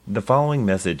The following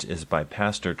message is by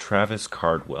Pastor Travis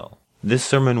Cardwell. This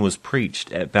sermon was preached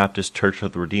at Baptist Church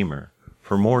of the Redeemer.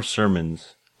 For more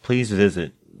sermons, please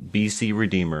visit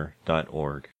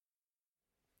bcredeemer.org.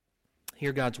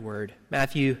 Hear God's word.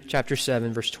 Matthew chapter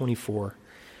 7, verse 24.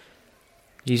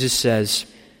 Jesus says,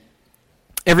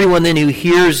 "Everyone then who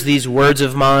hears these words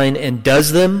of mine and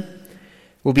does them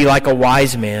will be like a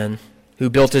wise man who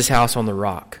built his house on the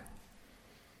rock.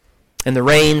 And the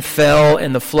rain fell,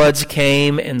 and the floods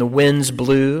came, and the winds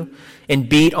blew and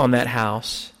beat on that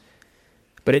house.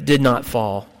 But it did not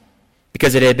fall,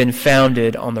 because it had been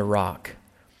founded on the rock.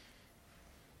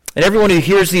 And everyone who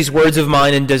hears these words of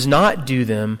mine and does not do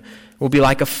them will be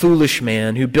like a foolish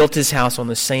man who built his house on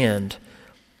the sand.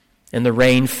 And the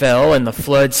rain fell, and the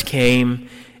floods came,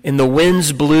 and the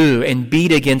winds blew and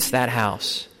beat against that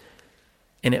house.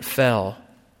 And it fell,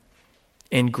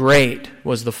 and great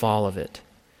was the fall of it."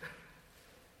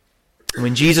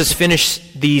 When Jesus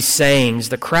finished these sayings,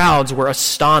 the crowds were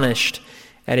astonished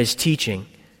at his teaching,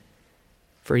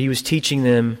 for he was teaching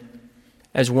them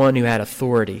as one who had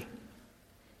authority,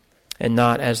 and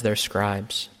not as their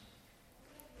scribes.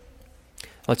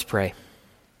 Let's pray.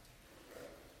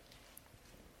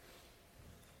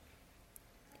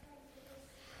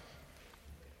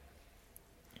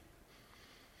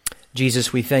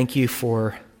 Jesus, we thank you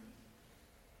for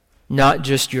not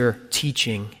just your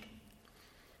teaching,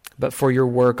 but for your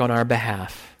work on our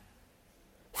behalf.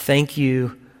 Thank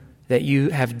you that you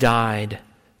have died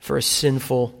for a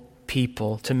sinful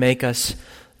people to make us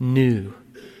new.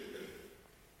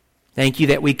 Thank you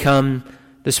that we come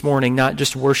this morning not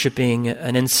just worshiping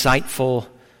an insightful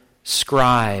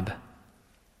scribe,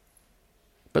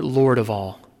 but Lord of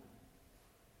all.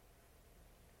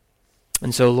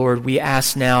 And so, Lord, we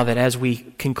ask now that as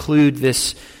we conclude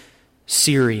this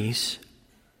series,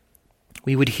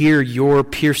 we would hear your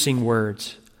piercing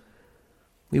words.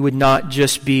 We would not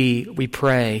just be, we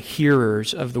pray,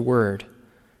 hearers of the word.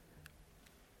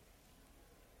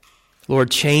 Lord,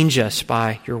 change us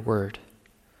by your word.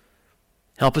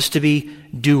 Help us to be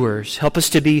doers. Help us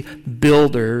to be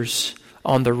builders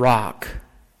on the rock,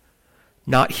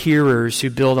 not hearers who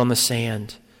build on the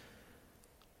sand.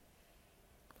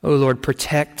 Oh Lord,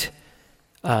 protect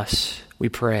us, we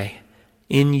pray,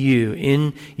 in you,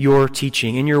 in your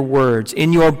teaching, in your words,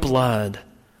 in your blood.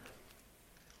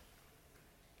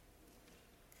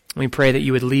 We pray that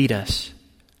you would lead us.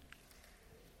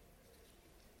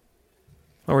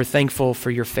 Lord, we're thankful for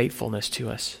your faithfulness to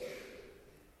us.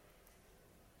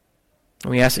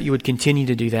 And we ask that you would continue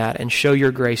to do that and show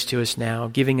your grace to us now,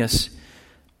 giving us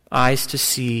eyes to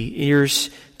see,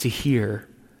 ears to hear,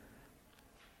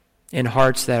 and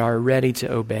hearts that are ready to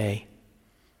obey.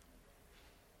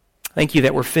 Thank you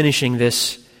that we're finishing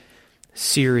this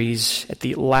series at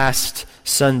the last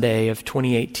Sunday of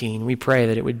 2018. We pray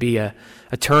that it would be a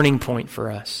turning point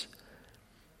for us.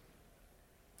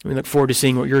 We look forward to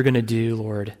seeing what you're going to do,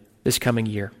 Lord, this coming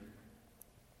year.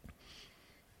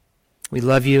 We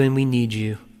love you and we need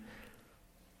you.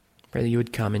 Pray that you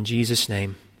would come. In Jesus'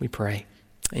 name we pray.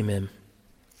 Amen.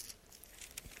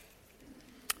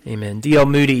 Amen. D.L.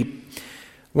 Moody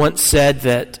once said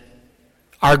that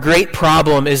our great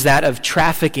problem is that of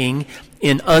trafficking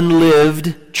in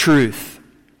unlived truth.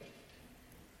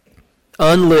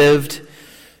 Unlived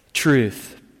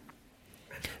truth.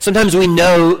 Sometimes we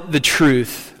know the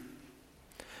truth.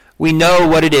 We know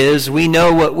what it is. We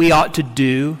know what we ought to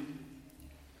do.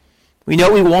 We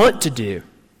know what we want to do.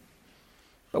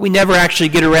 But we never actually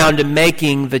get around to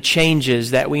making the changes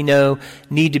that we know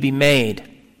need to be made.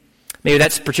 Maybe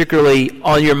that's particularly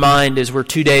on your mind as we're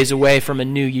 2 days away from a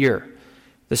new year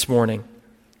this morning.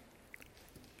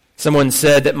 Someone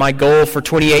said that my goal for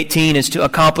 2018 is to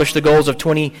accomplish the goals of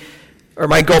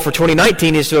my goal for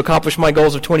 2019 is to accomplish my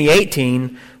goals of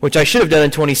 2018, which I should have done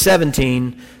in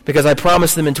 2017 because I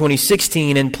promised them in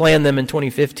 2016 and planned them in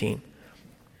 2015.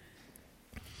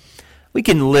 We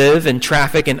can live and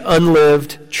traffic in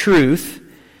unlived truth,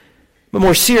 but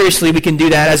more seriously, we can do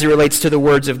that as it relates to the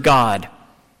words of God.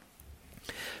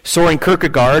 Soren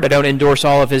Kierkegaard, I don't endorse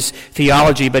all of his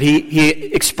theology, but he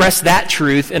expressed that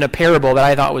truth in a parable that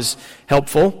I thought was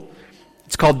helpful.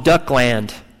 It's called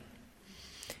Duckland.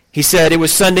 He said, "It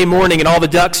was Sunday morning and all the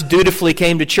ducks dutifully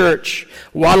came to church,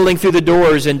 waddling through the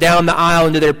doors and down the aisle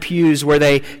into their pews where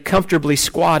they comfortably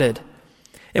squatted.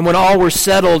 And when all were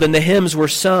settled and the hymns were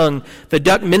sung, the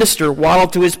duck minister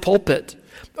waddled to his pulpit,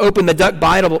 opened the duck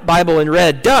Bible and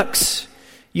read, 'Ducks,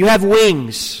 you have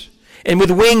wings. And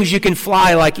with wings you can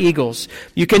fly like eagles.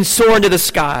 You can soar into the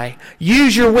sky.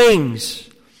 Use your wings.'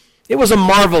 It was a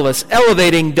marvelous,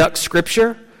 elevating duck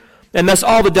scripture, and thus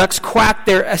all the ducks quacked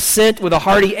their assent with a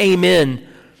hearty amen.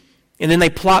 And then they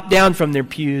plopped down from their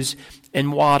pews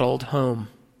and waddled home.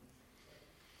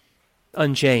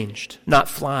 Unchanged, not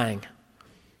flying.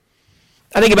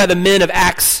 I think about the men of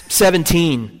Acts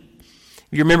 17.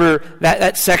 You remember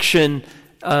that section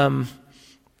in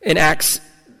Acts,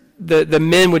 the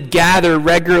men would gather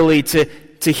regularly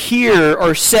to hear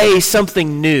or say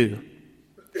something new.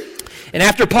 And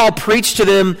after Paul preached to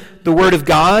them the word of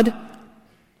God,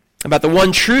 about the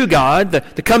one true God,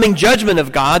 the coming judgment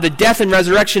of God, the death and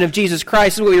resurrection of Jesus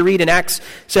Christ, this is what we read in Acts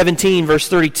 17, verse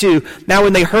 32. Now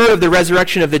when they heard of the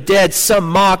resurrection of the dead, some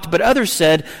mocked, but others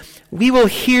said, "We will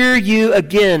hear you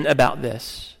again about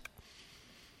this."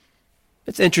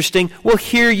 It's interesting. We'll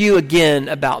hear you again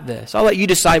about this. I'll let you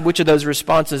decide which of those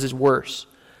responses is worse.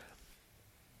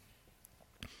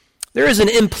 There is an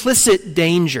implicit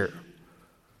danger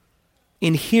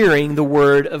in hearing the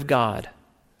word of God.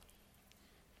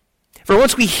 For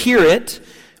once we hear it,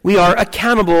 we are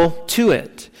accountable to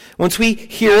it. Once we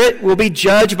hear it, we'll be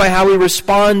judged by how we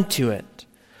respond to it.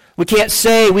 We can't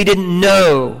say we didn't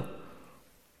know.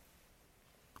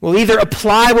 We'll either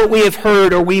apply what we have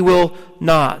heard or we will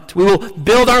not. We will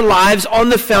build our lives on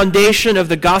the foundation of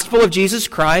the gospel of Jesus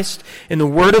Christ and the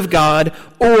Word of God,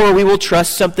 or we will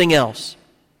trust something else.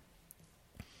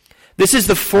 This is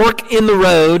the fork in the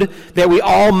road that we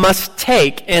all must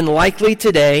take, and likely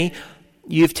today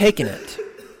you've taken it.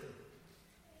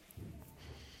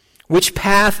 Which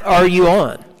path are you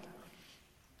on?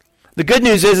 The good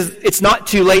news is it's not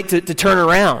too late to turn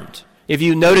around if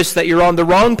you notice that you're on the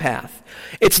wrong path.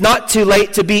 It's not too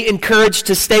late to be encouraged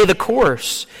to stay the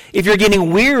course if you're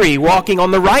getting weary walking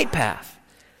on the right path.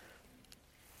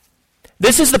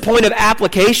 This is the point of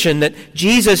application that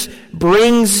Jesus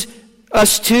brings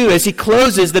us to as he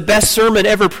closes the best sermon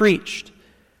ever preached.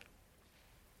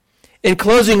 In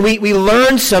closing, we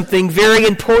learn something very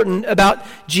important about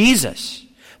Jesus,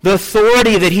 the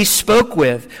authority that he spoke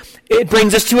with. It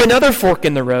brings us to another fork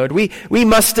in the road. We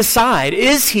must decide,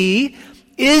 is he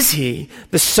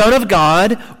the Son of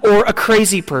God or a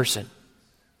crazy person?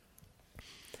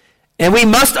 And we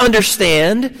must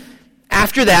understand,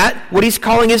 after that, what he's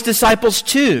calling his disciples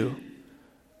to.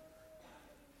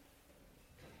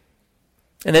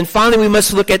 And then finally, we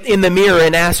must look in the mirror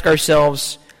and ask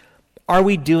ourselves, are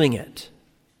we doing it?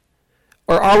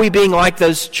 Or are we being like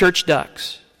those church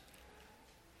ducks?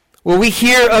 Will we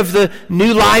hear of the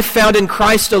new life found in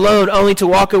Christ alone only to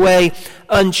walk away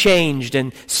unchanged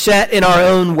and set in our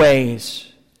own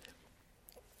ways?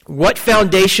 What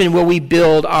foundation will we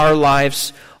build our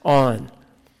lives on?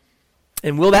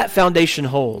 And will that foundation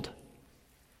hold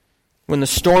when the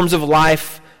storms of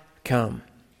life come?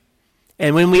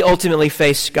 And when we ultimately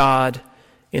face God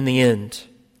in the end?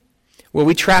 Will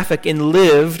we traffic in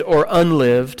lived or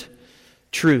unlived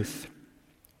truth?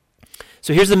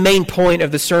 So here's the main point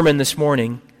of the sermon this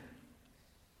morning.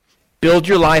 Build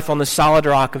your life on the solid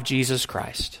rock of Jesus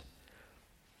Christ,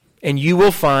 and you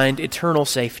will find eternal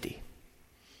safety.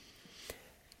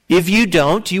 If you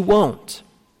don't, you won't.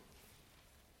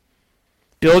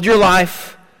 Build your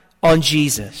life on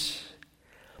Jesus.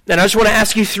 And I just want to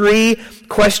ask you 3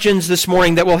 questions this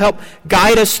morning that will help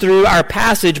guide us through our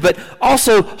passage, but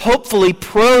also hopefully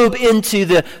probe into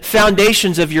the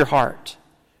foundations of your heart.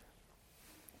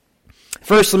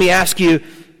 First, let me ask you,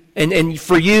 and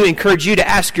for you, encourage you to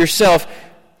ask yourself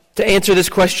to answer this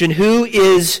question: who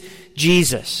is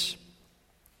Jesus?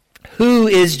 Who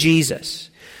is Jesus?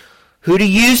 Who do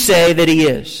you say that he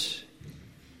is?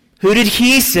 Who did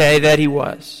he say that he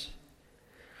was?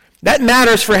 That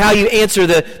matters for how you answer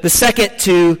the second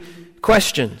 2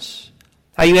 questions.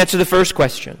 How you answer the first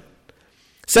question.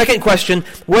 Second question,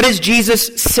 what has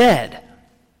Jesus said?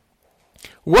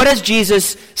 What has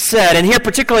Jesus said? And here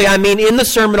particularly, I mean in the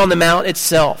Sermon on the Mount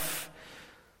itself.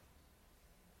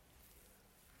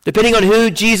 Depending on who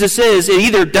Jesus is, it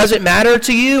either doesn't matter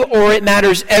to you or it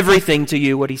matters everything to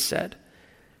you what he said.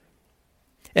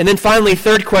 And then finally,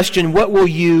 third question, what will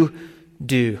you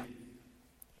do?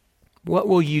 What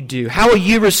will you do? How will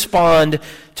you respond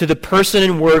to the person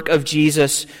and work of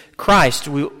Jesus Christ?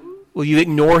 Will you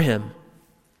ignore him?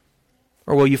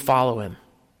 Or will you follow him?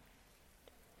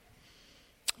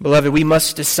 Beloved, we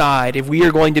must decide if we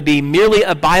are going to be merely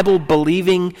a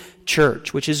Bible-believing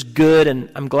church, which is good, and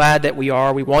I'm glad that we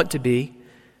want to be,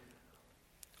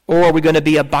 or are we going to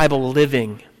be a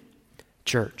Bible-living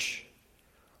church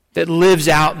that lives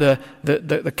out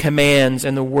the commands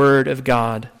and the Word of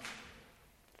God?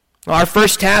 Our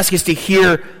first task is to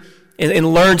hear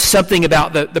and learn something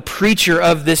about the preacher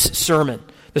of this sermon,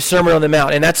 the Sermon on the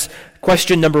Mount. And that's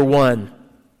question number 1.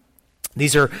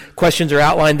 These questions are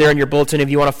outlined there in your bulletin if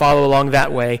you want to follow along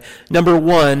that way. Number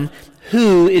 1,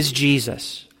 who is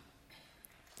Jesus?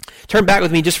 Turn back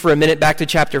with me just for a minute back to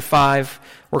chapter 5,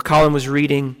 where Colin was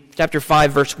reading. Chapter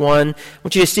 5, verse 1. I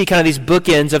want you to see kind of these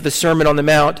bookends of the Sermon on the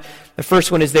Mount. The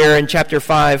first one is there in chapter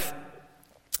 5,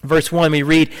 verse 1. We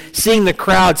read, "Seeing the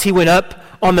crowds, he went up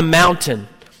on the mountain,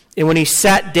 and when he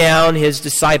sat down, his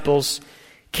disciples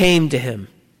came to him."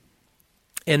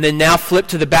 And then now flip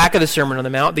to the back of the Sermon on the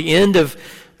Mount, the end of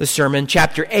the sermon,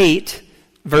 chapter 8,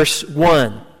 verse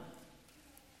 1.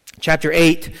 Chapter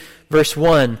 8, verse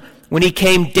 1. "When he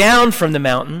came down from the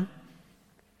mountain,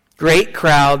 great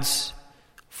crowds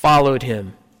followed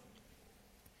him."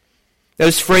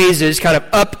 Those phrases, kind of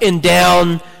up and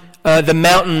down the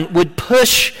mountain, would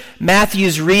push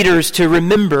Matthew's readers to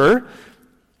remember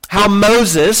how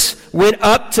Moses went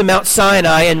up to Mount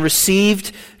Sinai and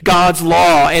received God's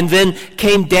law and then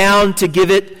came down to give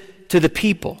it to the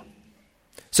people.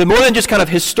 So more than just kind of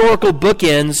historical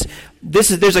bookends,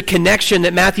 there's a connection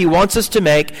that Matthew wants us to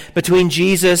make between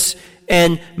Jesus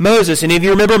and Moses. And if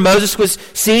you remember, Moses was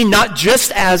seen not just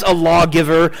as a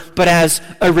lawgiver, but as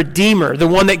a redeemer, the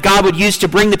one that God would use to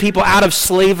bring the people out of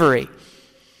slavery.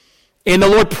 And the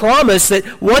Lord promised that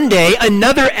one day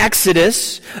another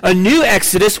Exodus, a new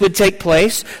Exodus would take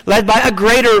place, led by a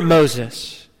greater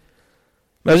Moses.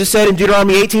 Moses said in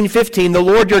Deuteronomy 18:15, "The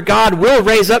Lord your God will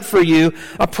raise up for you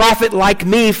a prophet like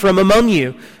me from among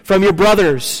you, from your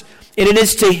brothers, and it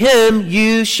is to him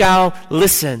you shall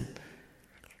listen."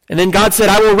 And then God said,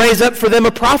 "I will raise up for them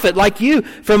a prophet like you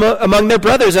from among their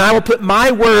brothers, and I will put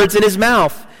my words in his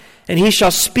mouth, and he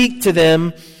shall speak to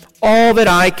them all that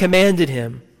I commanded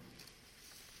him."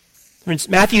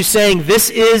 Matthew's saying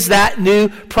this is that new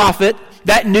prophet,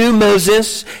 that new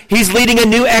Moses. He's leading a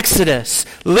new Exodus.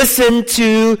 Listen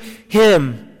to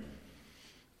him.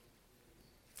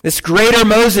 This greater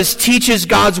Moses teaches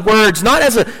God's words not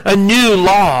as a new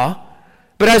law,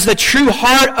 but as the true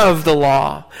heart of the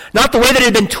law. Not the way that it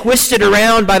had been twisted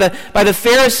around by the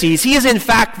Pharisees. He is in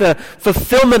fact the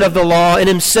fulfillment of the law in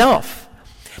himself.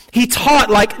 He taught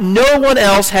like no one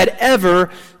else had ever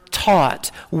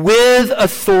taught, with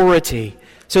authority.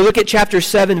 So look at chapter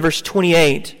 7, verse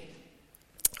 28.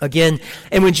 Again,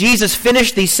 "And when Jesus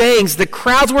finished these sayings, the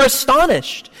crowds were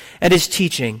astonished at his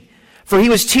teaching, for he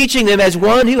was teaching them as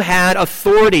one who had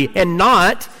authority and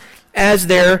not as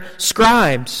their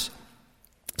scribes."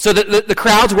 So the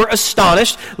crowds were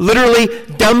astonished, literally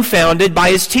dumbfounded by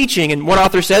his teaching. And one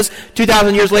author says,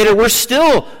 2,000 years later, we're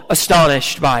still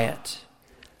astonished by it.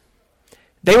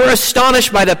 They were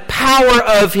astonished by the power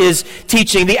of his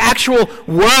teaching, the actual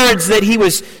words that he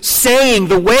was saying,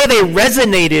 the way they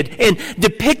resonated and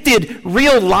depicted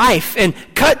real life and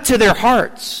cut to their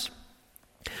hearts.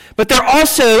 But they're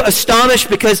also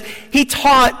astonished because he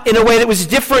taught in a way that was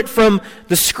different from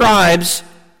the scribes,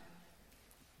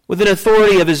 with an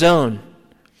authority of his own.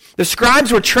 The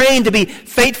scribes were trained to be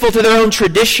faithful to their own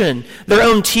tradition, their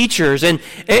own teachers, and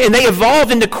they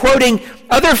evolved into quoting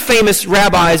other famous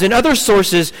rabbis and other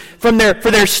sources for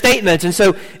their statements. And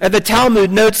so the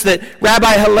Talmud notes that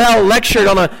Rabbi Hillel lectured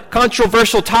on a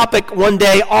controversial topic one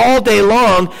day, all day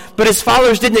long, but his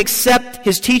followers didn't accept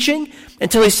his teaching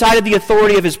until he cited the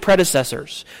authority of his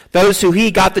predecessors, those who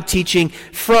he got the teaching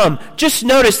from. Just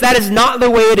notice that is not the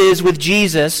way it is with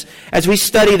Jesus as we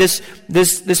study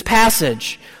this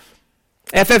passage.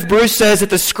 F.F. Bruce says that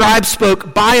the scribes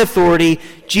spoke by authority,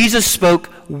 Jesus spoke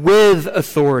with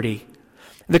authority.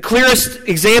 The clearest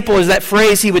example is that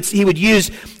phrase he would use,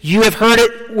 "You have heard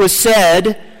it was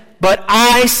said, but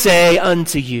I say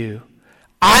unto you."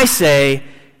 I say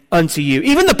unto you.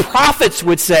 Even the prophets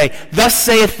would say, "Thus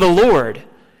saith the Lord."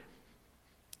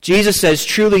 Jesus says,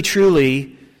 "Truly,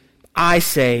 truly, I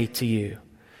say to you."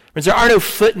 There are no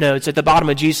footnotes at the bottom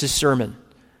of Jesus' sermon.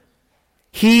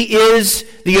 He is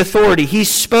the authority. He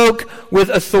spoke with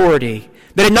authority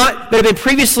that had been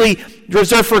previously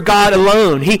reserved for God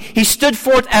alone. He stood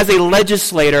forth as a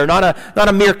legislator, not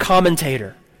a mere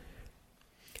commentator.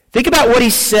 Think about what he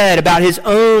said about his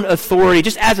own authority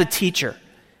just as a teacher.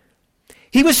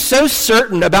 He was so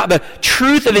certain about the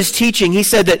truth of his teaching, he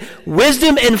said that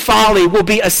wisdom and folly will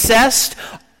be assessed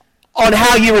on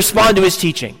how you respond to his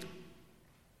teaching.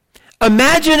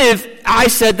 Imagine if I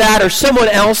said that or someone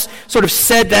else sort of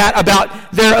said that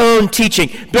about their own teaching.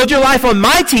 Build your life on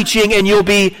my teaching and you'll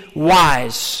be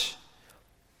wise.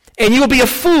 And you'll be a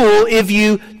fool if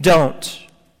you don't.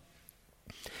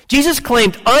 Jesus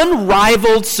claimed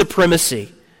unrivaled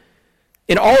supremacy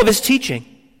in all of his teaching.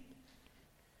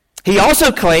 He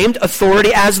also claimed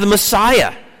authority as the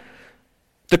Messiah,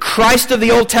 the Christ of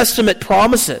the Old Testament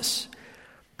promises.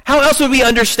 How else would we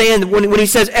understand when he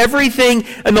says everything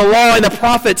in the law and the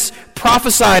prophets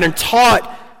prophesied and taught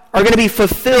are going to be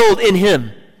fulfilled in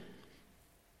him?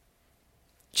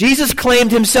 Jesus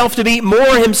claimed himself to be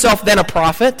more himself than a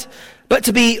prophet, but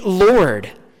to be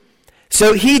Lord.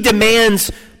 So he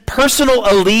demands personal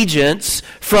allegiance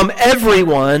from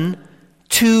everyone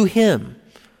to him.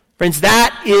 Friends,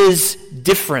 that is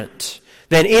different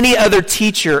than any other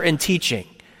teacher and teaching.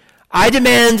 I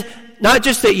demand not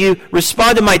just that you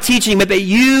respond to my teaching, but that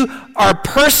you are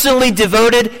personally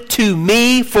devoted to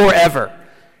me forever.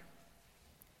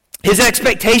 His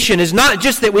expectation is not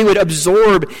just that we would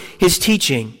absorb his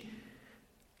teaching,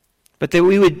 but that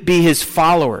we would be his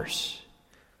followers.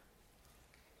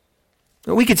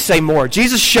 We could say more.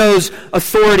 Jesus shows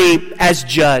authority as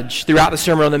judge throughout the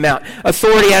Sermon on the Mount,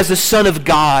 authority as the Son of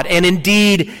God, and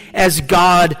indeed as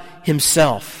God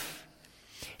himself.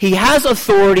 He has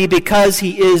authority because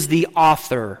he is the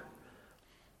author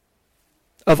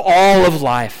of all of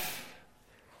life.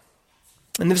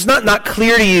 And it's not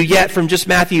clear to you yet from just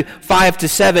Matthew 5 to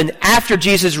 7. After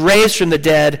Jesus raised from the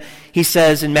dead, he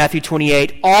says in Matthew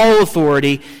 28, all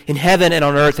authority in heaven and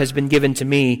on earth has been given to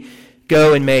me.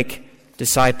 Go and make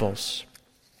disciples.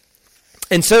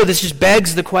 And so this just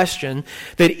begs the question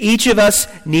that each of us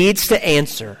needs to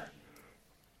answer.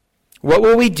 What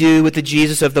will we do with the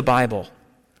Jesus of the Bible?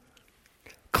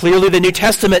 Clearly the New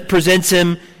Testament presents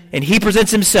him, and he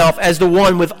presents himself as the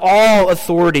one with all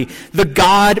authority, the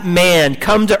God-man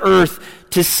come to earth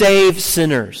to save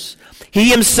sinners. He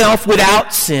himself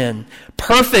without sin,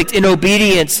 perfect in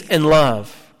obedience and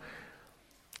love.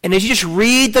 And as you just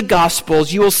read the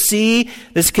Gospels, you will see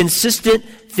this consistent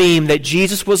theme that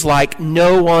Jesus was like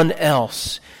no one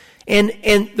else. And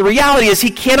the reality is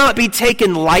he cannot be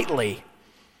taken lightly.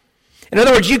 In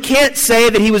other words, you can't say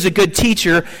that he was a good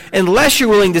teacher unless you're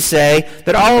willing to say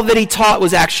that all that he taught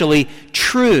was actually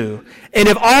true. And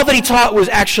if all that he taught was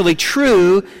actually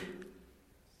true,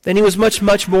 then he was much,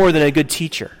 much more than a good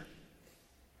teacher.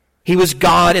 He was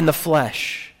God in the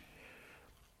flesh.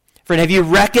 Friend, have you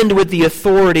reckoned with the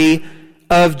authority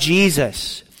of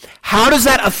Jesus? How does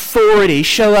that authority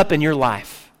show up in your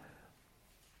life?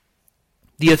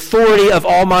 The authority of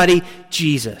Almighty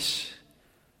Jesus.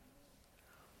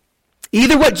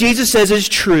 Either what Jesus says is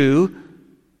true,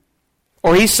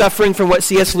 or he's suffering from what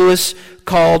C.S. Lewis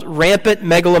called rampant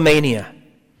megalomania.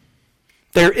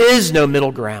 There is no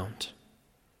middle ground.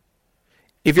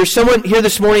 If you're someone here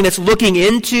this morning that's looking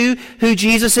into who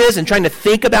Jesus is and trying to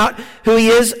think about who he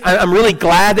is, I'm really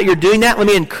glad that you're doing that. Let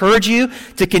me encourage you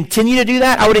to continue to do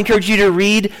that. I would encourage you to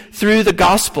read through the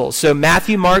Gospels. So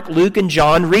Matthew, Mark, Luke, and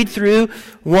John. Read through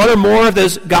one or more of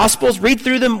those Gospels. Read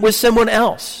through them with someone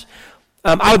else.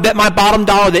 I would bet my bottom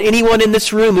dollar that anyone in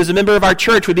this room who's a member of our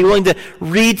church would be willing to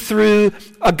read through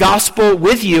a gospel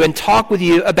with you and talk with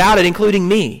you about it, including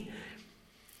me.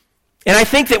 And I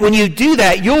think that when you do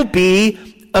that, you'll be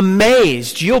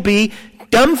amazed. You'll be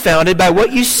dumbfounded by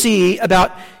what you see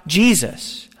about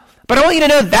Jesus. But I want you to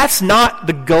know that's not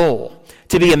the goal,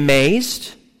 to be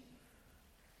amazed,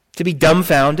 to be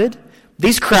dumbfounded.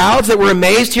 These crowds that were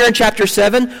amazed here in chapter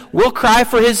 7 will cry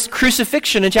for his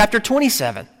crucifixion in chapter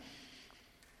 27.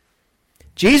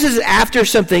 Jesus is after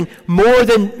something more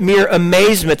than mere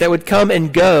amazement that would come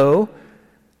and go.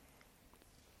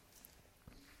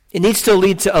 It needs to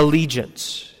lead to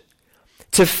allegiance,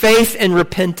 to faith and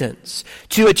repentance,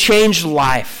 to a changed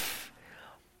life.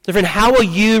 So friend, how will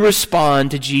you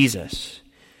respond to Jesus?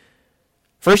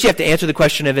 First, you have to answer the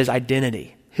question of his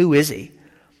identity. Who is he?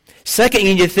 Second,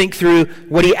 you need to think through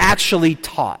what he actually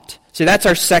taught. So that's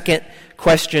our second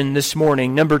question this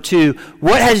morning. Number 2,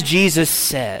 what has Jesus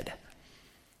said?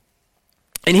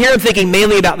 And here I'm thinking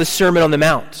mainly about the Sermon on the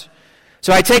Mount.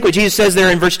 So I take what Jesus says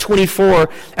there in verse 24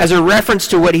 as a reference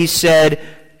to what he said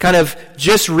kind of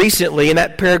just recently in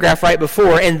that paragraph right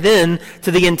before, and then to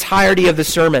the entirety of the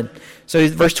sermon. So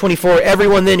verse 24,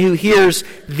 everyone then who hears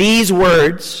these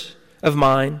words of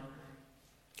mine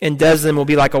and does them will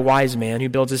be like a wise man who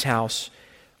builds his house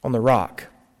on the rock.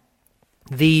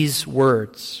 These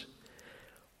words.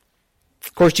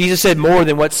 Of course, Jesus said more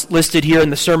than what's listed here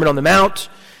in the Sermon on the Mount,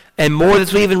 and more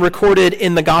that's even recorded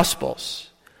in the Gospels.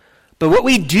 But what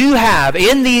we do have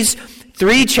in these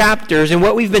 3 chapters and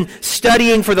what we've been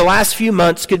studying for the last few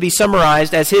months could be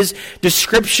summarized as his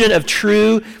description of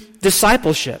true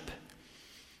discipleship.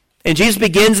 And Jesus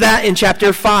begins that in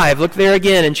chapter 5. Look there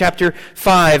again in chapter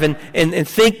 5 and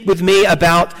think with me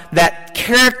about that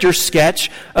character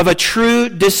sketch of a true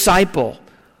disciple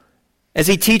as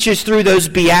he teaches through those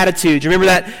Beatitudes. Remember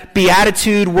that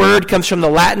Beatitude word comes from the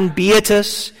Latin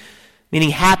beatus, meaning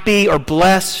happy or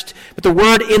blessed. But the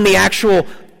word in the actual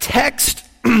text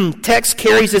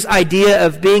carries this idea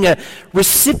of being a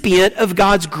recipient of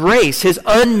God's grace, his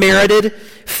unmerited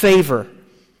favor.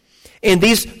 And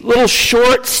these little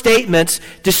short statements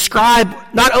describe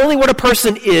not only what a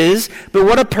person is, but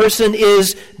what a person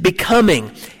is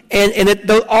becoming.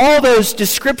 All those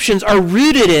descriptions are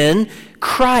rooted in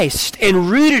Christ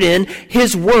and rooted in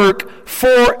his work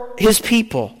for his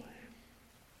people.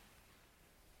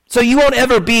 So you won't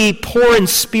ever be poor in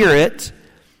spirit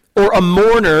or a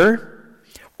mourner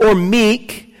or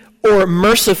meek or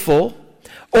merciful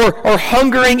or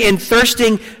hungering and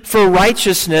thirsting for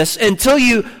righteousness until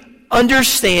you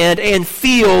understand and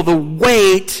feel the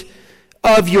weight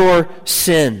of your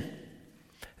sin.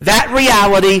 That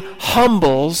reality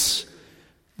humbles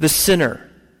the sinner.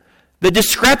 The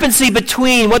discrepancy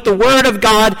between what the Word of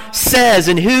God says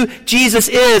and who Jesus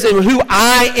is and who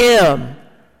I am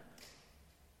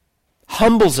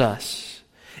humbles us.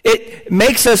 It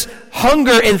makes us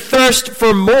hunger and thirst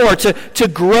for more, to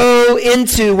grow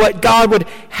into what God would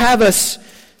have us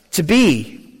to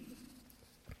be.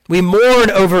 We mourn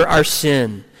over our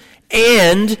sin.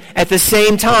 And at the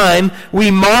same time, we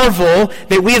marvel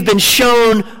that we have been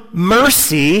shown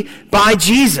mercy by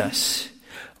Jesus.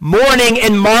 Mourning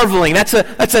and marveling, that's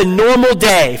a normal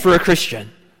day for a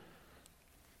Christian.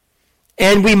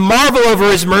 And we marvel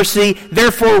over his mercy,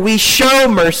 therefore we show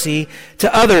mercy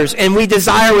to others, and we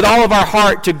desire with all of our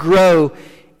heart to grow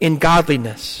in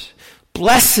godliness.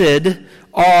 Blessed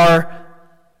are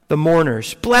the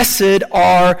mourners. Blessed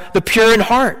are the pure in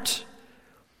heart.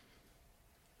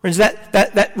 Friends,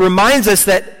 that reminds us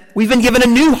that we've been given a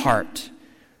new heart.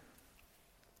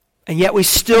 And yet we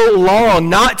still long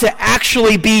not to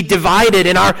actually be divided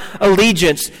in our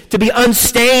allegiance, to be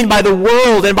unstained by the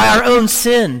world and by our own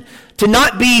sin, to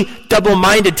not be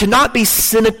double-minded, to not be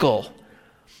cynical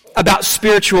about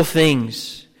spiritual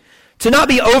things, to not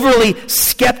be overly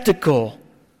skeptical,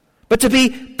 but to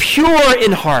be pure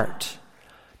in heart,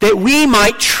 that we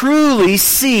might truly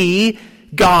see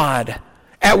God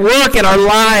at work in our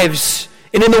lives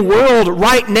and in the world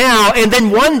right now, and then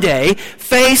one day,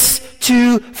 face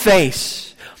to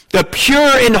face. The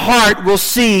pure in heart will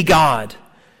see God.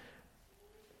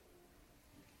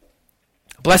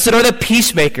 Blessed are the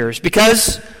peacemakers,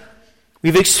 because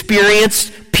we've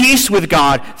experienced peace with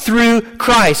God through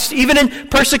Christ. Even in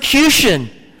persecution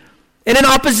and in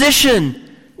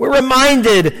opposition, we're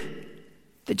reminded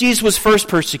that Jesus was first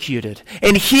persecuted,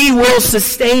 and he will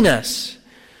sustain us.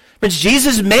 Friends,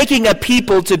 Jesus is making a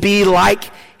people to be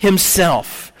like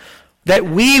himself, that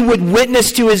we would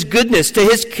witness to his goodness, to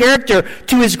his character,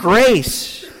 to his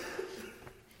grace.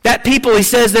 That people, he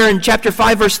says there in chapter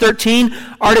 5, verse 13,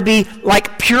 are to be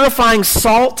like purifying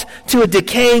salt to a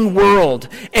decaying world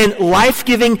and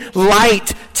life-giving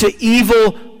light to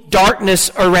evil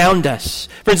darkness around us.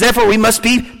 Friends, therefore we must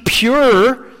be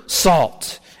pure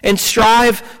salt and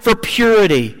strive for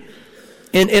purity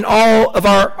in all of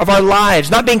our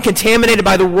lives, not being contaminated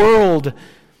by the world,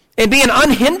 and be an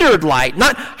unhindered light,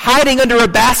 not hiding under a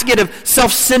basket of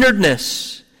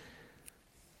self-centeredness.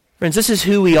 Friends, this is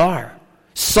who we are.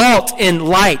 Salt and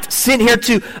light, sent here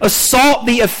to assault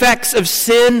the effects of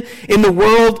sin in the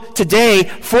world today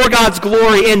for God's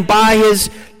glory and by his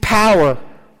power.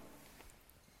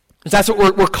 Because that's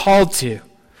what we're called to.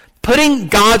 Putting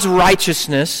God's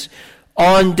righteousness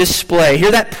on display.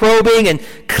 Hear that probing and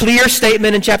clear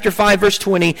statement in chapter 5, verse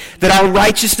 20, that our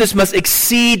righteousness must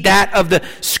exceed that of the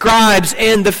scribes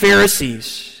and the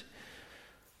Pharisees.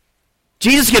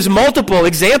 Jesus gives multiple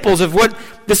examples of what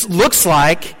this looks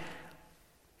like,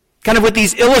 kind of with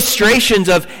these illustrations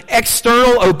of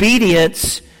external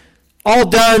obedience, all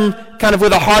done kind of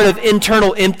with a heart of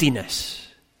internal emptiness.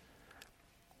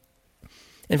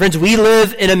 And friends, we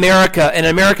live in America, an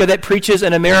America that preaches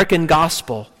an American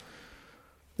gospel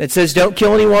that says don't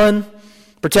kill anyone,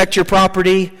 protect your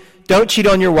property, don't cheat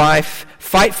on your wife,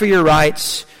 fight for your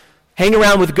rights, hang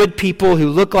around with good people who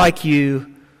look like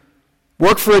you,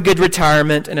 work for a good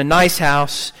retirement and a nice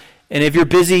house, and if you're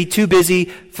busy, too busy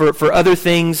for other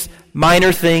things,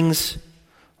 minor things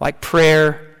like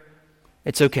prayer,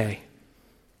 it's okay.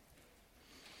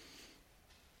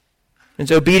 And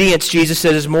so obedience, Jesus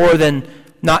said, is more than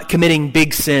not committing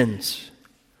big sins.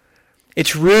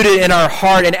 It's rooted in our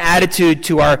heart and attitude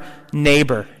to our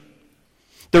neighbor.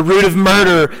 The root of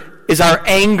murder is our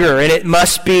anger, and it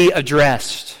must be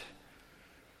addressed.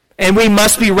 And we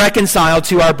must be reconciled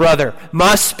to our brother.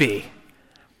 Must be.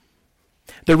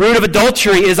 The root of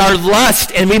adultery is our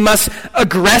lust, and we must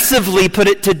aggressively put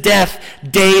it to death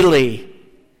daily.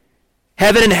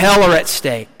 Heaven and hell are at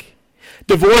stake.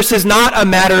 Divorce is not a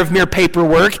matter of mere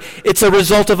paperwork. It's a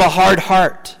result of a hard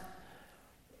heart.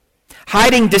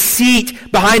 Hiding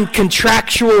deceit behind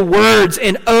contractual words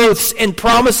and oaths and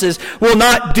promises will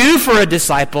not do for a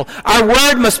disciple. Our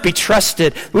word must be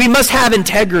trusted. We must have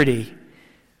integrity.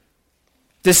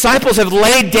 Disciples have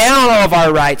laid down all of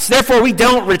our rights. Therefore, we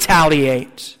don't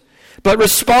retaliate, but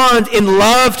respond in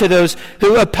love to those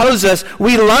who oppose us.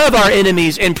 We love our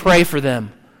enemies and pray for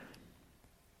them.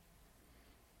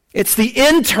 It's the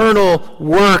internal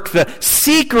work, the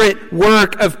secret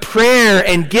work of prayer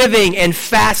and giving and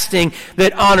fasting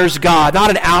that honors God, not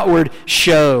an outward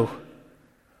show.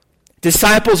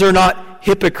 Disciples are not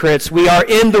hypocrites. We are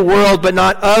in the world, but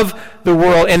not of the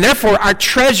world, and therefore our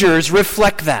treasures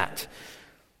reflect that.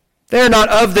 They are not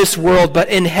of this world, but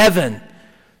in heaven.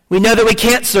 We know that we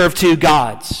can't serve two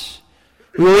gods.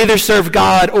 We will either serve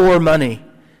God or money.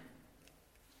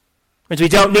 We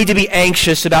don't need to be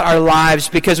anxious about our lives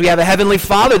because we have a heavenly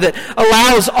Father that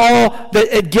allows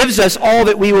it gives us all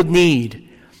that we would need.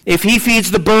 If he feeds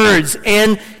the birds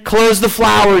and clothes the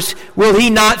flowers, will he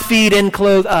not feed and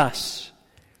clothe us?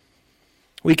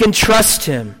 We can trust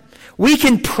him. We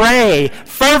can pray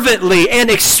fervently and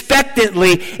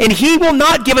expectantly, and he will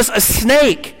not give us a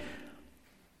snake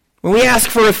when we ask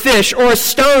for a fish or a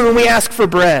stone when we ask for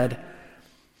bread.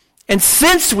 And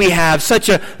since we have such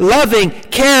a loving,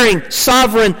 caring,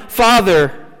 sovereign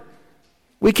Father,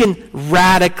 we can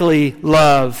radically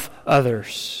love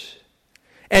others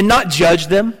and not judge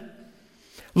them.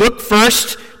 Look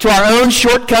first to our own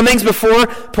shortcomings before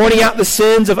pointing out the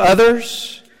sins of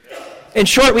others. In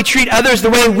short, we treat others the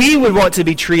way we would want to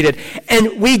be treated,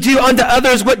 and we do unto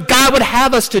others what God would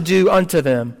have us to do unto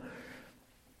them.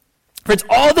 Friends,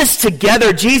 all this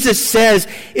together, Jesus says,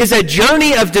 is a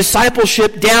journey of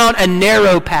discipleship down a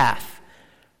narrow path.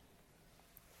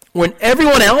 When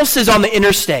everyone else is on the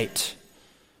interstate,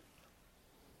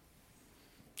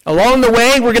 along the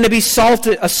way, we're going to be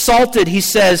assaulted, he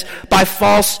says, by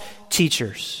false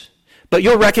teachers. But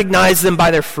you'll recognize them by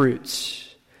their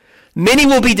fruits. Many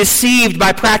will be deceived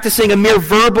by practicing a mere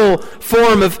verbal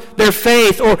form of their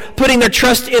faith or putting their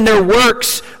trust in their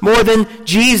works more than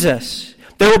Jesus.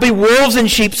 There will be wolves in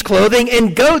sheep's clothing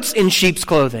and goats in sheep's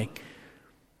clothing.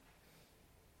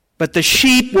 But the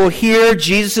sheep will hear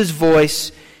Jesus'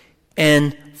 voice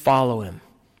and follow him.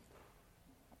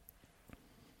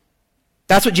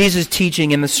 That's what Jesus is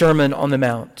teaching in the Sermon on the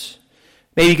Mount.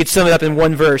 Maybe you could sum it up in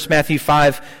one verse, Matthew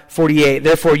 5:48.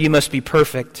 Therefore you must be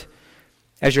perfect,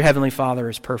 as your heavenly Father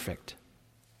is perfect.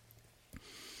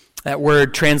 That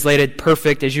word translated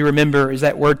perfect, as you remember, is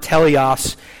that word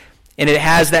teleos. And it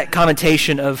has that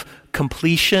connotation of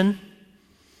completion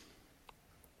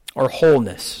or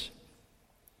wholeness.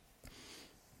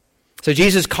 So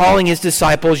Jesus calling his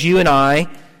disciples, you and I,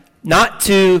 not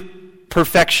to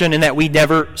perfection in that we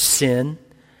never sin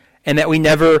and that we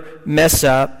never mess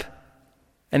up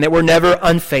and that we're never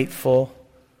unfaithful,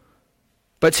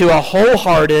 but to a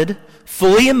wholehearted,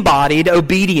 fully embodied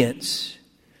obedience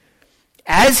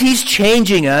as he's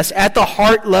changing us at the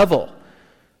heart level.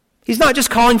 He's not just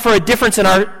calling for a difference in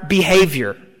our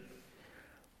behavior.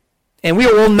 And we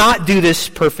will not do this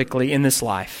perfectly in this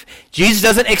life. Jesus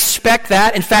doesn't expect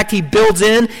that. In fact, he builds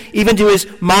in, even to his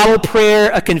model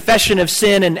prayer, a confession of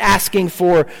sin and asking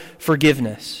for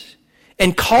forgiveness.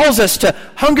 And calls us to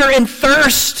hunger and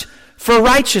thirst for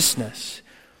righteousness.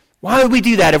 Why would we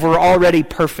do that if we're already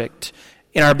perfect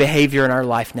in our behavior in our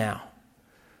life now?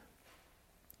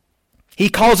 He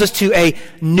calls us to a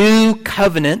new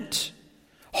covenant,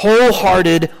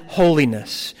 wholehearted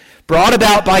holiness, brought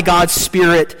about by God's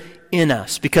Spirit in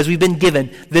us, because we've been given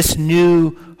this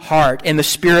new heart and the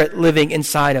Spirit living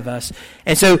inside of us.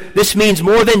 And so this means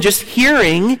more than just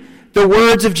hearing the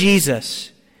words of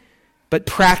Jesus, but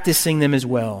practicing them as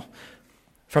well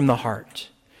from the heart.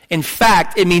 In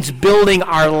fact, it means building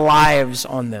our lives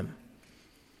on them,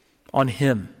 on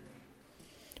him.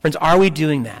 Friends, are we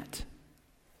doing that?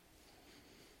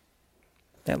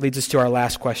 That leads us to our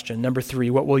last question. Number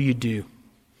 3, what will you do?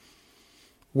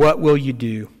 What will you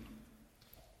do?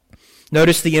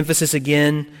 Notice the emphasis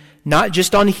again, not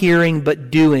just on hearing,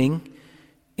 but doing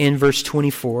in verse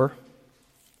 24.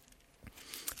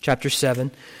 Chapter 7.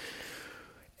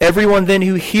 Everyone then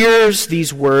who hears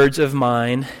these words of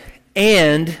mine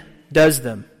and does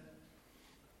them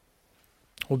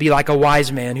will be like a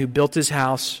wise man who built his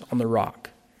house on the rock.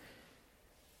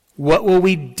 What will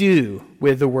we do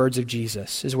with the words of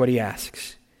Jesus, is what he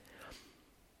asks.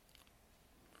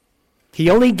 He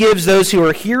only gives those who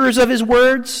are hearers of his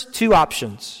words 2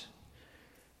 options.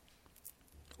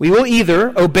 We will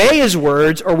either obey his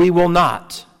words or we will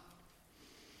not.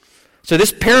 So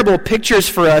this parable pictures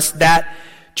for us that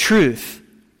truth.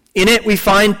 In it, we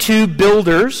find two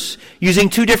builders using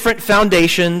two different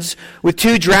foundations with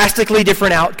two drastically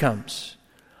different outcomes.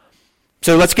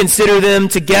 So let's consider them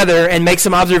together and make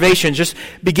some observations. Just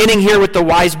beginning here with the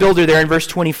wise builder there in verse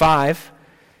 25.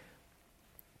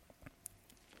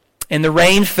 And the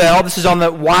rain fell. This is on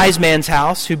the wise man's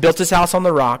house who built his house on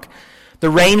the rock. The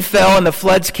rain fell and the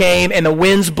floods came and the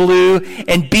winds blew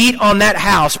and beat on that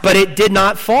house, but it did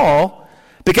not fall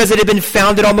because it had been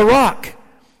founded on the rock.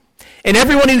 And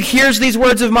everyone who hears these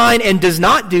words of mine and does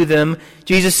not do them,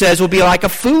 Jesus says, will be like a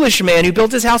foolish man who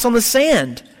built his house on the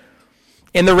sand.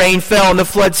 And the rain fell and the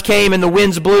floods came and the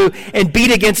winds blew and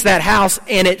beat against that house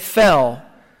and it fell.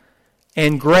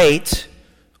 And great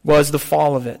was the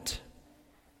fall of it.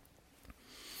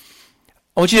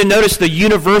 I want you to notice the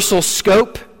universal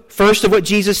scope first of what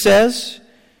Jesus says.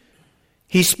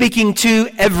 He's speaking to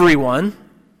everyone.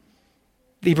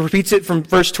 He repeats it from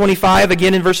verse 25,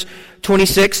 again in verse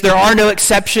 26. There are no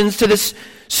exceptions to this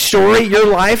story. Your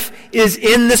life is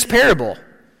in this parable.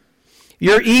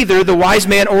 You're either the wise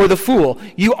man or the fool.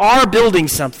 You are building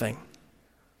something.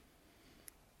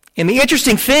 And the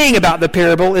interesting thing about the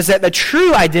parable is that the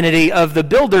true identity of the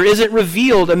builder isn't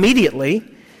revealed immediately.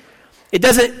 It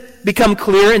doesn't become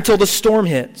clear until the storm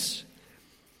hits.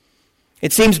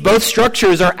 It seems both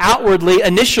structures are outwardly,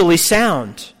 initially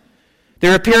sound.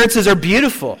 Their appearances are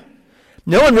beautiful.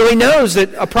 No one really knows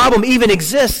that a problem even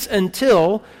exists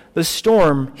until the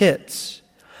storm hits.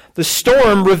 The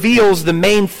storm reveals the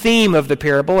main theme of the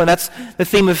parable, and that's the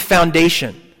theme of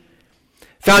foundation.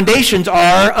 Foundations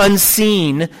are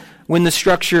unseen when the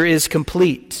structure is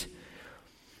complete.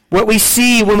 What we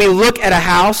see when we look at a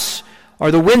house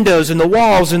are the windows and the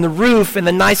walls and the roof and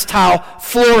the nice tile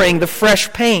flooring, the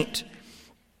fresh paint.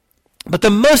 But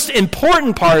the most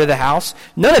important part of the house,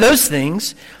 none of those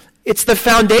things, it's the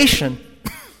foundation.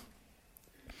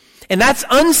 And that's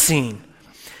unseen.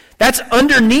 That's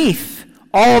underneath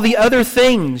all the other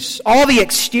things, all the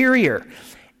exterior.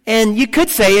 And you could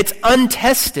say it's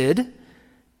untested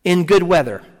in good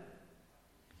weather.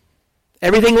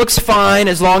 Everything looks fine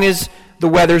as long as the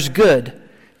weather's good.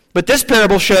 But this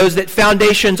parable shows that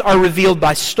foundations are revealed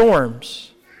by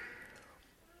storms.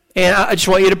 And I just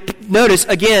want you to notice,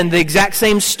 again, the exact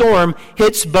same storm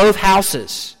hits both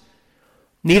houses.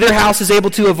 Neither house is able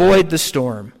to avoid the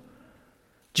storm.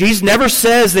 Jesus never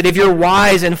says that if you're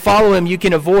wise and follow him, you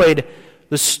can avoid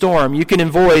the storm. You can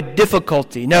avoid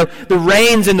difficulty. No, the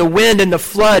rains and the wind and the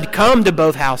flood come to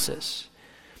both houses.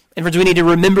 And friends, we need to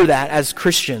remember that as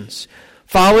Christians.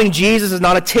 Following Jesus is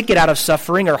not a ticket out of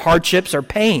suffering or hardships or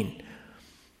pain.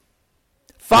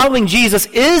 Following Jesus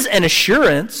is an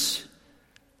assurance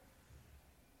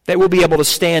that we'll be able to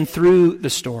stand through the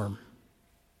storm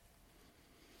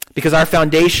because our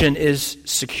foundation is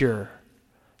secure.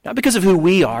 Not because of who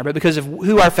we are, but because of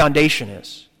who our foundation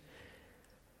is.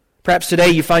 Perhaps today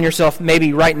you find yourself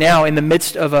maybe right now in the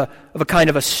midst of a kind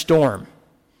of a storm.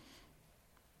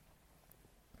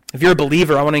 If you're a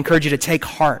believer, I want to encourage you to take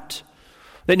heart.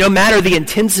 That no matter the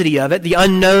intensity of it, the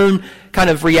unknown kind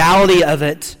of reality of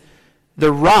it,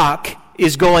 the rock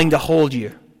is going to hold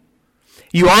you.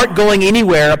 You aren't going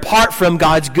anywhere apart from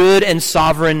God's good and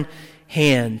sovereign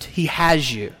hand. He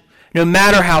has you, no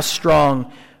matter how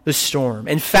strong the storm.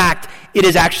 In fact, it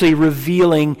is actually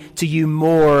revealing to you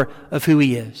more of who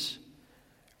he is.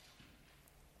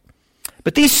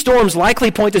 But these storms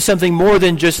likely point to something more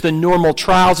than just the normal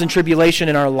trials and tribulation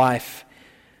in our life.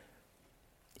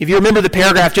 If you remember the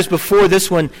paragraph just before this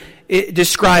one, it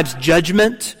describes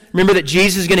judgment. Remember that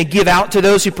Jesus is going to give out to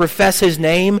those who profess his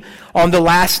name on the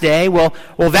last day. Well,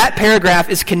 that paragraph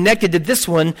is connected to this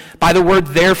one by the word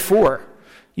therefore.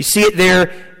 You see it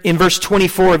there in verse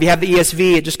 24. If you have the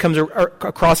ESV, it just comes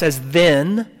across as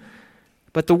then.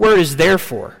 But the word is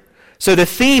therefore. So the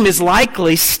theme is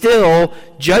likely still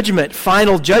judgment,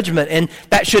 final judgment. And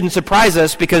that shouldn't surprise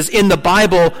us because in the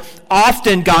Bible,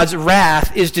 often God's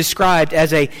wrath is described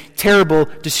as a terrible,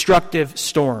 destructive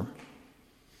storm.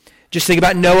 Just think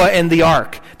about Noah and the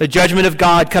ark, the judgment of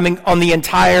God coming on the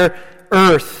entire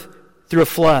earth through a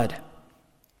flood.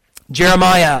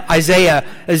 Jeremiah, Isaiah,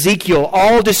 Ezekiel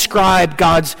all describe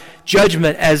God's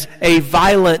judgment as a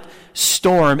violent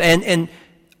storm. And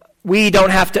we don't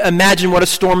have to imagine what a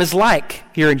storm is like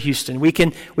here in Houston. We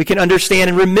can understand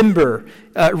and remember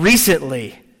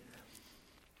recently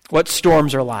what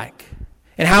storms are like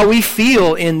and how we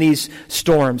feel in these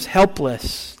storms,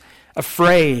 helpless,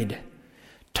 afraid,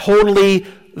 totally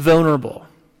vulnerable,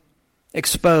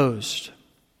 exposed.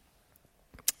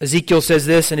 Ezekiel says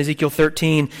this in Ezekiel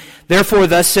 13, "Therefore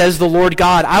thus says the Lord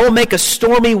God, I will make a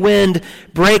stormy wind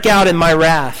break out in my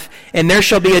wrath, And there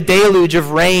shall be a deluge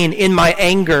of rain in my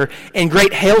anger, and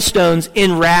great hailstones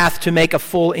in wrath to make a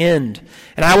full end.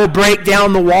 And I will break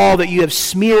down the wall that you have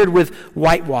smeared with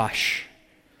whitewash.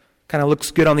 Kind of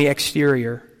looks good on the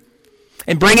exterior.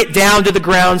 And bring it down to the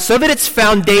ground so that its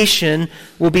foundation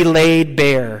will be laid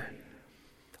bare.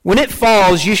 When it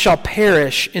falls, you shall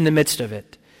perish in the midst of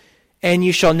it, and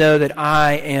you shall know that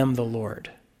I am the Lord.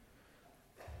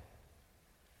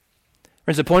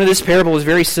 Friends, the point of this parable is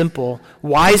very simple.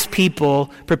 Wise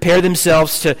people prepare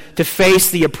themselves to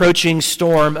face the approaching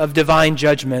storm of divine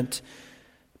judgment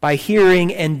by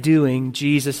hearing and doing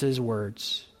Jesus'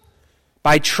 words,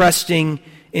 by trusting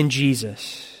in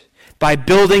Jesus, by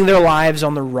building their lives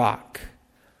on the rock.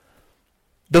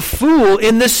 The fool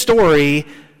in this story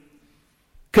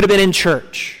could have been in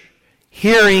church,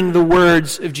 hearing the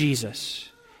words of Jesus.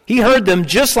 He heard them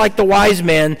just like the wise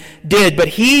man did, but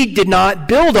he did not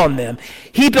build on them.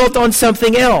 He built on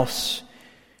something else.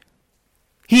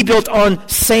 He built on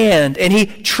sand, and he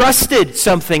trusted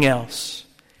something else.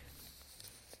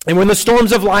 And when the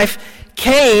storms of life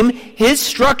came, his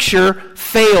structure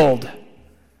failed.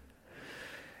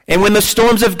 And when the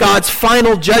storms of God's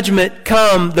final judgment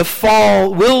come, the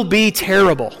fall will be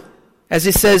terrible. As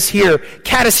it says here,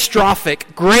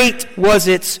 catastrophic. Great was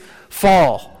its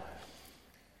fall.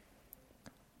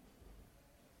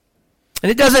 And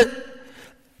it doesn't,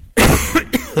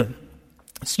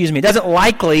 it doesn't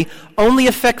likely only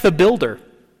affect the builder.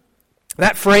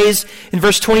 That phrase in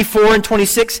verse 24 and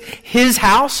 26, his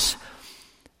house,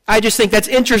 I just think that's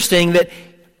interesting that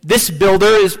this builder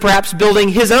is perhaps building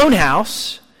his own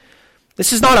house.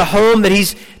 This is not a home that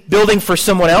he's building for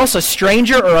someone else, a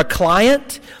stranger or a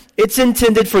client. It's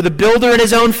intended for the builder and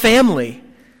his own family.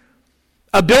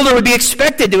 A builder would be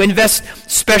expected to invest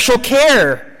special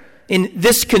care in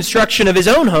this construction of his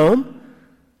own home,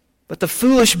 but the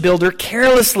foolish builder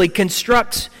carelessly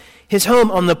constructs his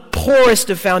home on the poorest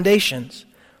of foundations.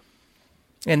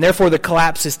 And therefore the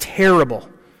collapse is terrible.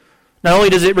 Not only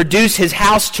does it reduce his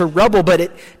house to rubble, but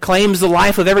it claims the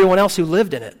life of everyone else who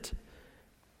lived in it.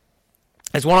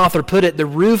 As one author put it, the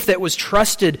roof that was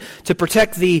trusted to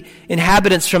protect the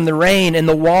inhabitants from the rain and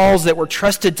the walls that were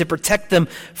trusted to protect them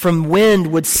from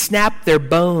wind would snap their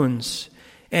bones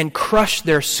and crush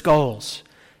their skulls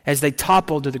as they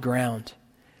toppled to the ground.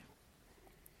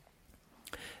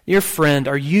 Dear friend,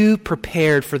 are you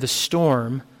prepared for the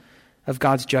storm of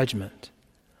God's judgment?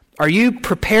 Are you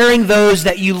preparing those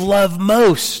that you love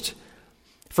most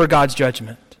for God's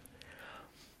judgment?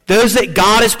 Those that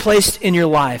God has placed in your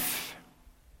life?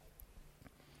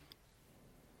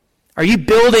 Are you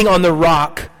building on the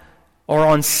rock or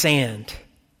on sand?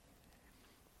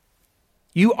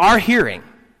 You are hearing.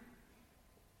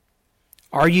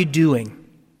 Are you doing?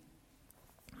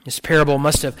 This parable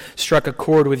must have struck a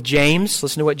chord with James.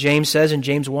 Listen to what James says in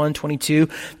James 1:22.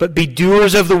 But be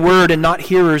doers of the word and not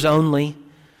hearers only,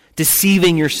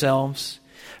 deceiving yourselves.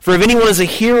 For if anyone is a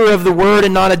hearer of the word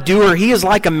and not a doer, he is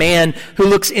like a man who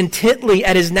looks intently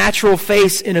at his natural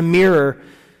face in a mirror.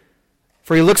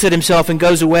 For he looks at himself and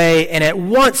goes away and at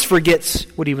once forgets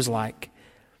what he was like.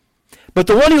 But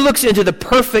the one who looks into the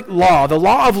perfect law, the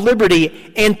law of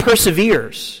liberty, and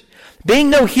perseveres, being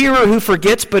no hearer who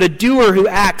forgets, but a doer who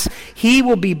acts, he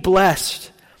will be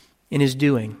blessed in his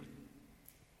doing.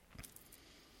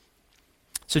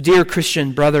 So dear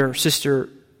Christian brother or sister,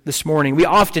 this morning, we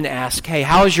often ask, hey,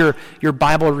 how's your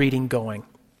Bible reading going?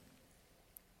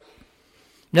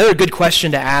 Another good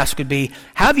question to ask would be,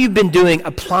 how have you been doing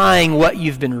applying what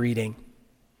you've been reading?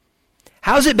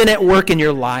 How's it been at work in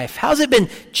your life? How's it been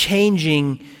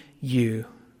changing you?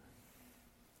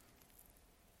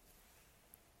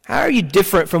 How are you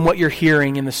different from what you're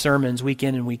hearing in the sermons week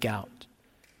in and week out?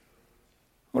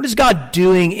 What is God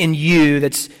doing in you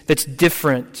that's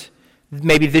different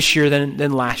maybe this year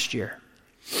than last year?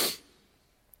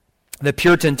 The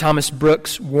Puritan Thomas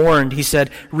Brooks warned, he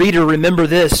said, "Reader, remember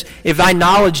this, if thy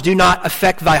knowledge do not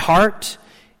affect thy heart,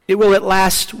 it will at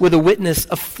last with a witness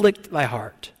afflict thy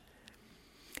heart.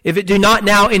 If it do not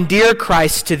now endear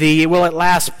Christ to thee, it will at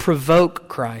last provoke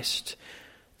Christ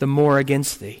the more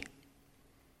against thee."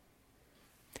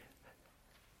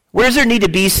 Where does there need to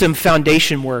be some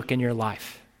foundation work in your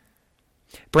life?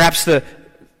 Perhaps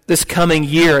this coming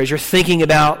year, as you're thinking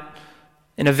about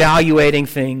and evaluating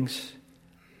things,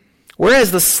 where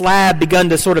has the slab begun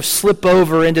to sort of slip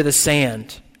over into the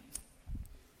sand?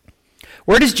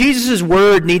 Where does Jesus'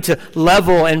 word need to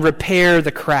level and repair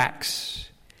the cracks?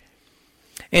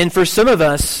 And for some of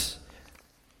us,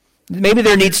 maybe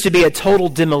there needs to be a total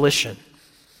demolition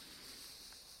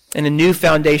and a new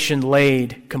foundation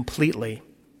laid completely.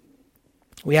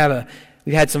 We have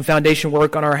we've had some foundation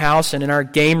work on our house, and in our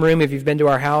game room, if you've been to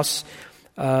our house,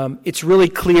 it's really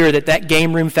clear that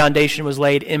game room foundation was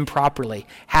laid improperly.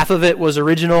 Half of it was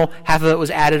original, half of it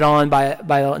was added on by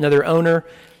another owner.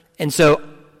 And so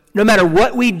no matter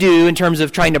what we do in terms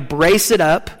of trying to brace it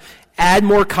up, add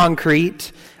more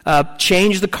concrete,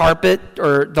 change the carpet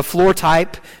or the floor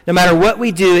type, no matter what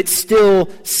we do, it still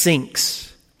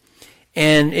sinks.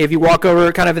 And if you walk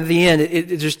over kind of at the end,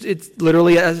 it's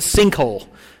literally a sinkhole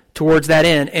towards that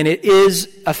end. And it is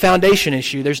a foundation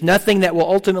issue. There's nothing that will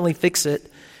ultimately fix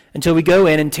it until we go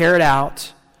in and tear it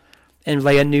out and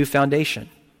lay a new foundation.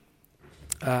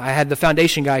 I had the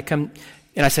foundation guy come,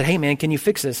 and I said, "Hey man, can you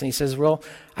fix this?" And he says, "Well,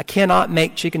 I cannot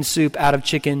make chicken soup out of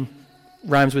chicken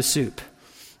rhymes with soup."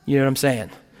 You know what I'm saying?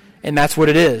 And that's what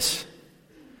it is.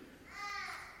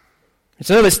 And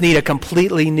some of us need a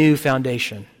completely new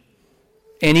foundation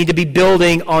and need to be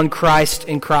building on Christ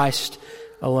and Christ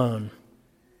alone.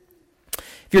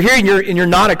 If you're here and you're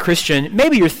not a Christian,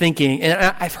 maybe you're thinking,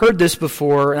 and I've heard this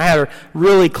before, and I had a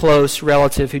really close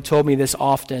relative who told me this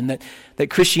often, that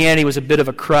Christianity was a bit of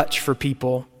a crutch for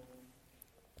people.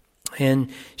 And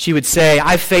she would say,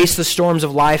 "I've faced the storms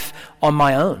of life on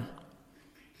my own,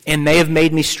 and they have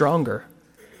made me stronger.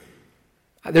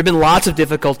 There have been lots of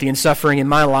difficulty and suffering in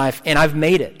my life, and I've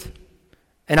made it.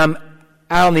 And I'm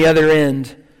out on the other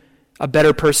end a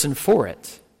better person for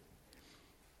it."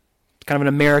 It's kind of an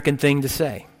American thing to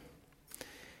say.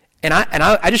 And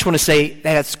I just want to say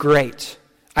that's great.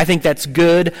 I think that's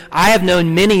good. I have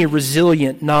known many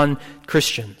resilient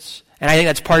non-Christians, and I think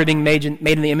that's part of being made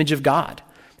in the image of God,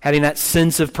 having that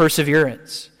sense of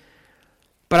perseverance.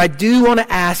 But I do want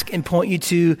to ask and point you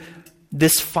to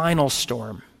this final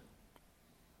storm.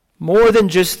 More than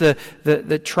just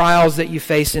the trials that you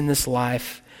face in this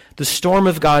life, the storm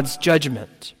of God's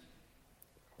judgment.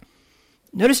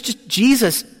 Notice just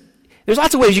Jesus, there's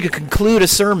lots of ways you could conclude a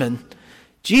sermon.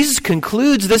 Jesus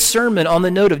concludes this sermon on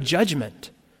the note of judgment,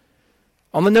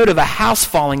 on the note of a house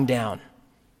falling down.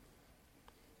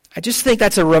 I just think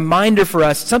that's a reminder for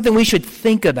us, something we should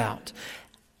think about.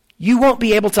 You won't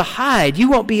be able to hide. You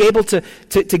won't be able to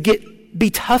be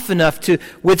tough enough to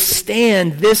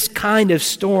withstand this kind of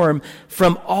storm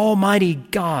from Almighty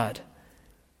God.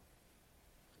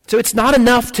 So it's not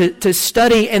enough to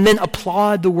study and then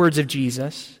applaud the words of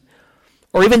Jesus,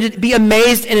 or even to be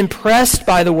amazed and impressed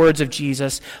by the words of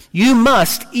Jesus. You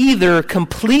must either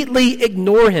completely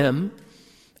ignore him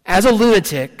as a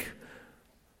lunatic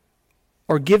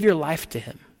or give your life to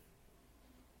him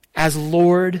as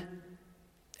Lord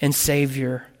and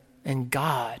Savior and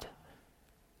God.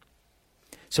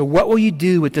 So what will you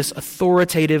do with this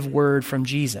authoritative word from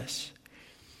Jesus?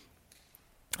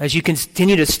 As you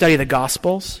continue to study the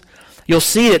Gospels, you'll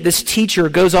see that this teacher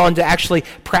goes on to actually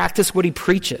practice what he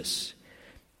preaches.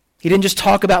 He didn't just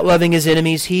talk about loving his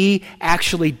enemies, he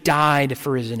actually died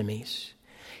for his enemies.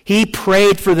 He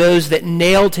prayed for those that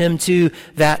nailed him to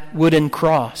that wooden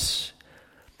cross.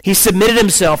 He submitted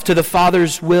himself to the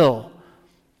Father's will.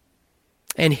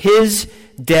 And his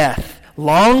death,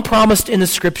 long promised in the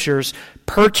Scriptures,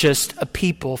 purchased a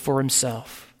people for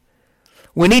himself.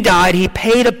 When he died, he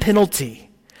paid a penalty.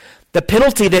 The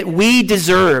penalty that we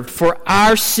deserved for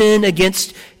our sin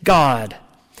against God.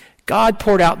 God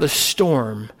poured out the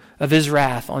storm of his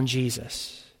wrath on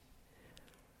Jesus.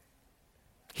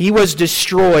 He was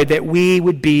destroyed that we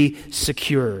would be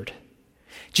secured.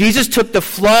 Jesus took the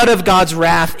flood of God's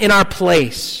wrath in our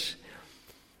place.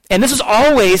 And this was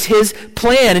always his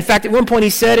plan. In fact, at one point he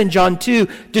said in John 2,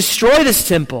 "Destroy this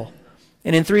temple,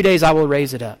 and in 3 days I will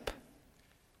raise it up."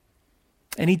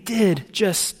 And he did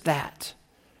just that.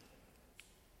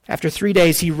 After 3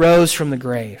 days, he rose from the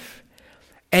grave.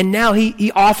 And now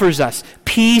he offers us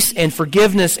peace and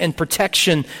forgiveness and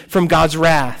protection from God's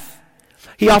wrath.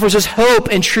 He offers us hope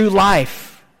and true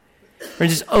life,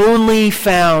 which is only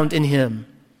found in him.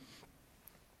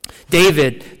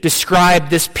 David described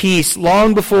this peace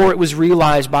long before it was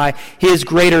realized by his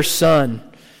greater son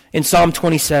in Psalm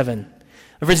 27.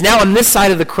 And friends, now on this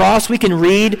side of the cross, we can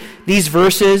read these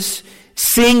verses,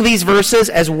 sing these verses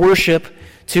as worship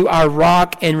to our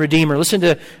rock and redeemer. Listen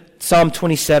to Psalm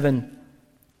 27,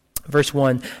 verse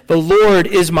 1. "The Lord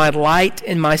is my light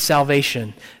and my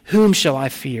salvation. Whom shall I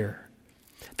fear?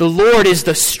 The Lord is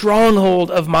the stronghold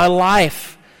of my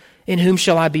life. In whom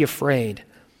shall I be afraid?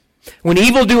 When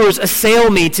evildoers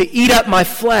assail me to eat up my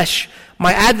flesh,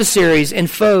 my adversaries and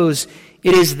foes,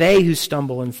 it is they who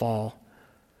stumble and fall.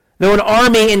 Though an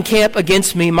army encamp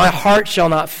against me, my heart shall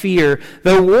not fear.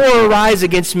 Though war arise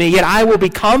against me, yet I will be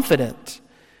confident.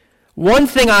 One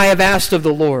thing I have asked of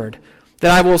the Lord,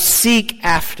 that I will seek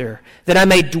after, that I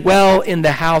may dwell in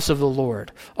the house of the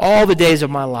Lord all the days of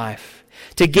my life,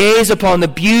 to gaze upon the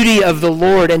beauty of the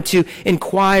Lord and to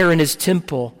inquire in his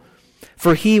temple.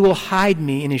 For he will hide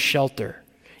me in his shelter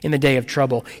in the day of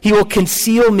trouble. He will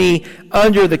conceal me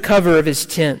under the cover of his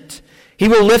tent. He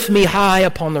will lift me high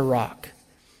upon the rock.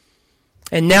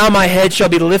 And now my head shall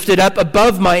be lifted up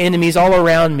above my enemies all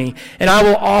around me, and I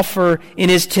will offer in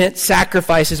his tent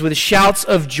sacrifices with shouts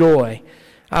of joy.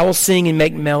 I will sing and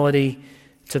make melody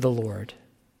to the Lord.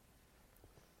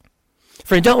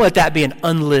 Friend, don't let that be an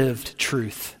unlived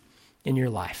truth in your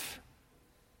life.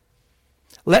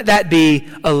 Let that be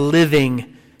a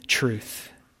living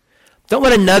truth. Don't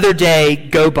let another day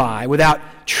go by without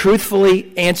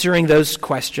truthfully answering those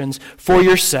questions for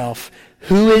yourself.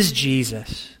 Who is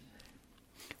Jesus?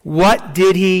 What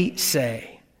did he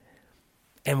say?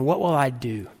 And what will I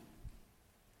do?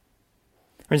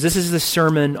 Friends, this is the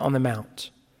Sermon on the Mount.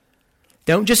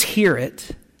 Don't just hear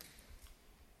it.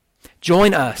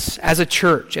 Join us as a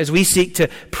church as we seek to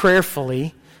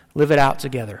prayerfully live it out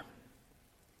together.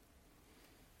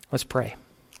 Let's pray.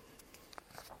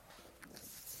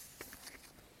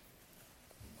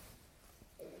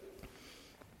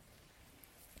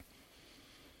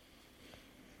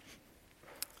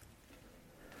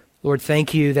 Lord,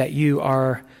 thank you that you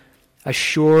are a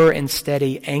sure and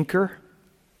steady anchor.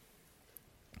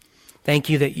 Thank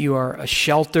you that you are a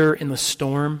shelter in the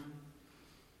storm.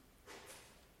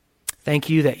 Thank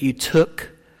you that you took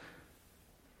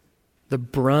the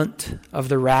brunt of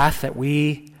the wrath that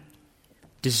we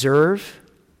deserve.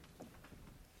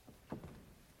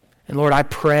 And Lord, I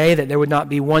pray that there would not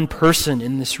be one person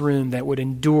in this room that would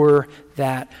endure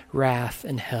that wrath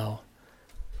and hell.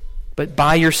 But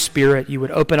by your Spirit, you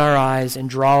would open our eyes and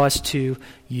draw us to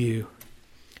you.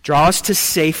 Draw us to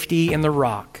safety in the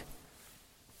rock.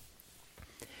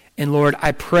 And Lord,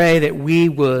 I pray that we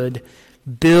would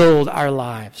build our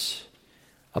lives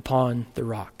upon the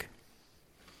rock.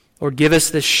 Lord, give us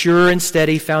the sure and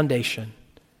steady foundation.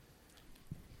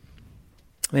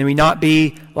 May we not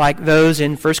be like those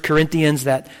in 1 Corinthians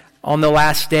that on the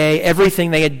last day,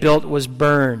 everything they had built was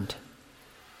burned.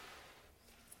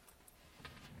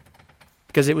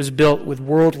 Because it was built with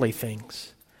worldly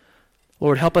things.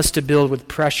 Lord, help us to build with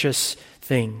precious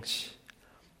things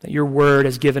that your word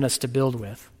has given us to build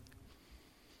with.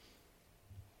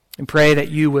 And pray that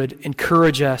you would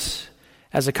encourage us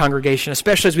as a congregation,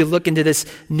 especially as we look into this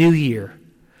new year.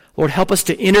 Lord, help us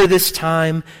to enter this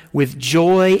time with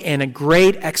joy and a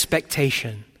great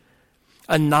expectation.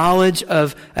 A knowledge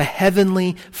of a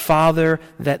heavenly Father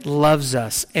that loves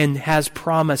us and has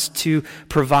promised to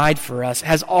provide for us,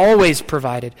 has always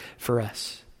provided for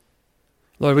us.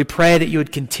 Lord, we pray that you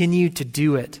would continue to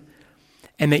do it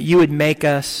and that you would make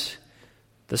us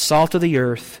the salt of the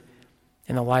earth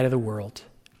and the light of the world.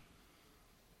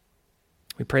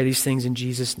 We pray these things in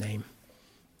Jesus' name.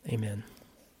 Amen.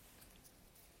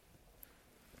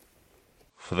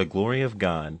 For the glory of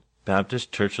God,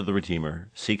 Baptist Church of the Redeemer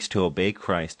seeks to obey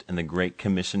Christ in the Great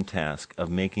Commission task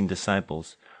of making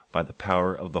disciples by the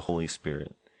power of the Holy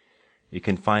Spirit. You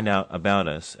can find out about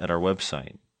us at our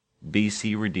website,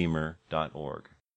 bcredeemer.org.